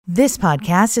This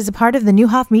podcast is a part of the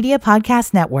Newhoff Media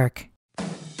Podcast Network.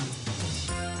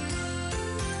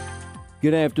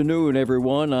 Good afternoon,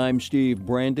 everyone. I'm Steve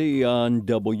Brandy on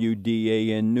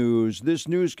WDAN News. This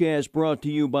newscast brought to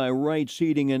you by Wright's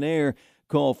Heating and Air.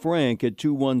 Call Frank at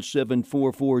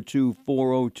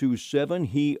 217-442-4027.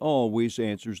 He always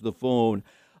answers the phone.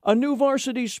 A new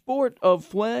varsity sport of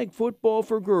flag football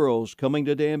for girls coming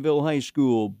to Danville High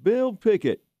School. Bill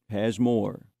Pickett has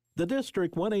more. The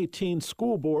District 118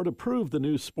 School Board approved the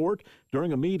new sport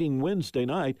during a meeting Wednesday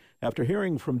night after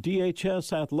hearing from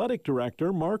DHS Athletic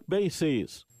Director Mark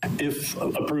Bases. If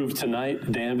approved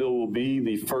tonight, Danville will be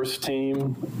the first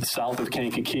team south of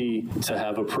Kankakee to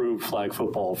have approved flag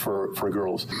football for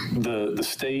girls. The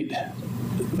state,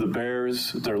 the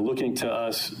Bears, they're looking to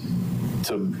us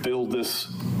to build this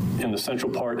in the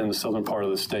central part and the southern part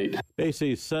of the state.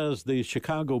 Bases says the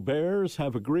Chicago Bears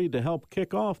have agreed to help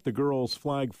kick off the girls'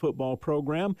 flag football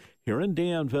program here in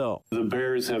Danville. The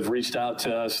Bears have reached out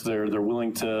to us. They're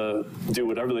willing to do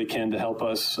whatever they can to help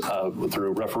us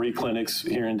through referee clinics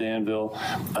here in Danville,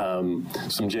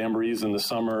 some jamborees in the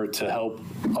summer to help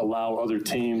allow other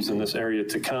teams in this area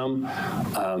to come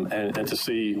and to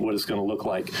see what it's going to look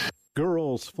like.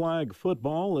 Girls' flag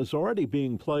football is already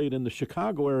being played in the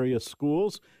Chicago area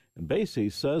schools, and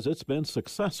Bases says it's been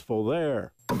successful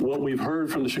there. What we've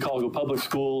heard from the Chicago public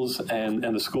schools and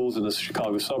the schools in the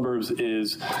Chicago suburbs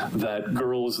is that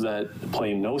girls that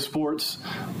play no sports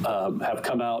have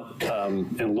come out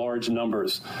in large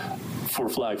numbers for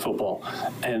flag football.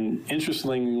 And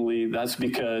interestingly, that's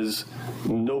because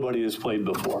nobody has played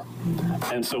before.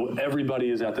 And so everybody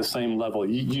is at the same level.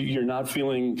 You're not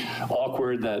feeling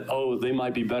awkward that, oh, they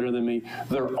might be better than me.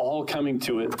 They're all coming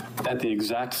to it at the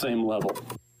exact same level.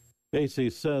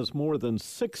 Bases says more than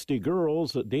 60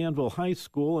 girls at Danville High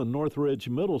School and Northridge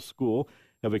Middle School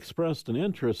have expressed an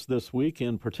interest this week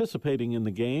in participating in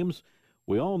the games.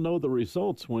 We all know the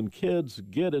results when kids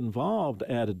get involved,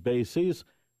 added Bases.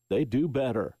 They do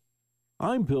better.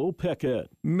 I'm Bill Pickett.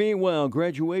 Meanwhile,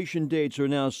 graduation dates are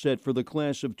now set for the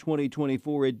class of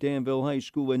 2024 at Danville High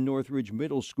School and Northridge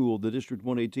Middle School. The District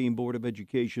 118 Board of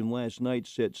Education last night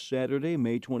set Saturday,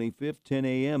 May 25th, 10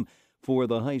 a.m., for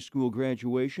the high school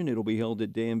graduation. It'll be held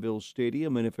at Danville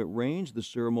Stadium, and if it rains, the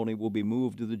ceremony will be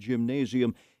moved to the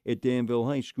gymnasium at Danville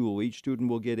High School. Each student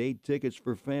will get 8 tickets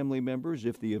for family members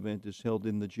if the event is held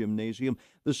in the gymnasium.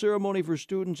 The ceremony for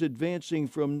students advancing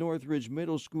from Northridge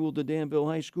Middle School to Danville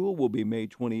High School will be May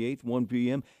 28th, 1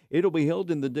 p.m. It'll be held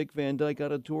in the Dick Van Dyke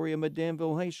Auditorium at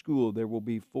Danville High School. There will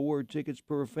be 4 tickets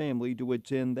per family to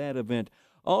attend that event.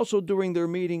 Also, during their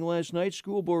meeting last night,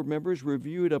 school board members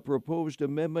reviewed a proposed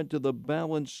amendment to the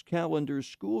balanced calendar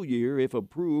school year. If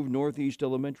approved, Northeast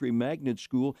Elementary Magnet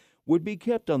School would be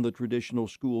kept on the traditional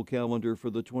school calendar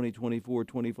for the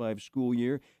 2024-25 school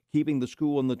year. Keeping the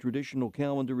school on the traditional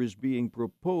calendar is being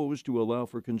proposed to allow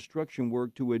for construction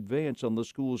work to advance on the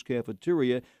school's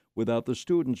cafeteria without the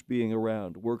students being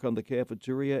around. Work on the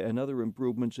cafeteria and other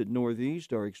improvements at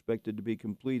Northeast are expected to be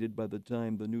completed by the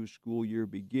time the new school year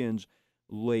begins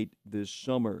late this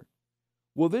summer.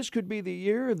 Well, this could be the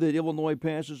year that Illinois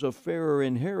passes a fairer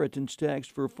inheritance tax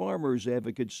for farmers,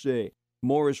 advocates say.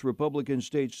 Morris Republican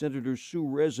State Senator Sue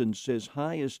Rezin says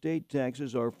high estate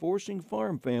taxes are forcing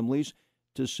farm families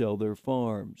to sell their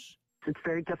farms. It's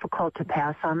very difficult to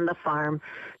pass on the farm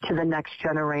to the next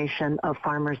generation of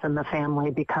farmers in the family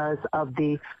because of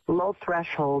the low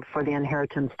threshold for the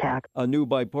inheritance tax. A new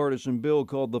bipartisan bill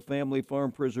called the Family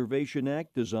Farm Preservation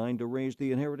Act designed to raise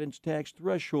the inheritance tax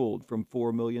threshold from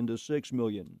 $4 million to $6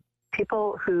 million.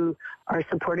 People who are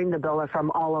supporting the bill are from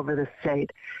all over the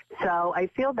state. So I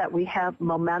feel that we have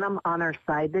momentum on our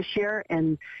side this year,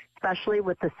 and especially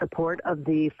with the support of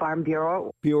the Farm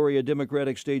Bureau. Peoria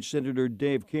Democratic State Senator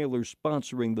Dave Kaler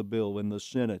sponsoring the bill in the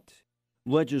Senate.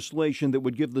 Legislation that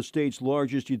would give the state's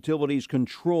largest utilities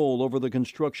control over the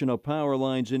construction of power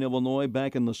lines in Illinois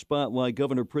back in the spotlight.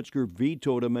 Governor Pritzker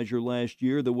vetoed a measure last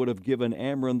year that would have given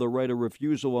Ameren the right of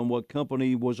refusal on what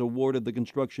company was awarded the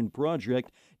construction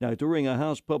project. Now, during a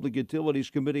House Public Utilities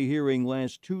Committee hearing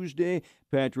last Tuesday,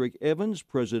 Patrick Evans,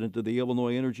 president of the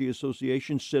Illinois Energy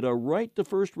Association, said a right to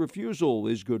first refusal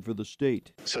is good for the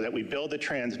state. So that we build the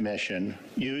transmission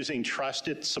using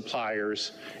trusted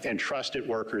suppliers and trusted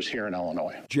workers here in Illinois.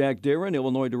 Jack Darren,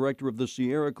 Illinois director of the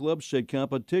Sierra Club, said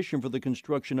competition for the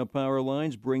construction of power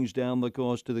lines brings down the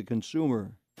cost to the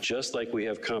consumer. Just like we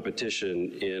have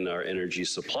competition in our energy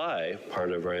supply,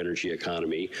 part of our energy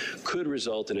economy, could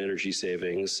result in energy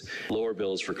savings, lower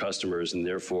bills for customers, and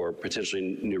therefore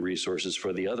potentially new resources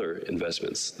for the other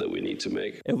investments that we need to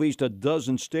make. At least a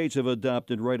dozen states have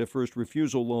adopted right of first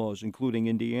refusal laws, including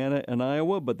Indiana and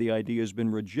Iowa, but the idea has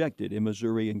been rejected in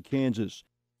Missouri and Kansas.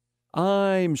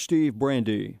 I'm Steve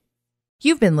Brandy.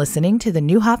 You've been listening to the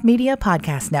Neuhoff Media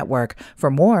Podcast Network.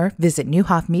 For more, visit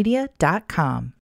neuhoffmedia.com.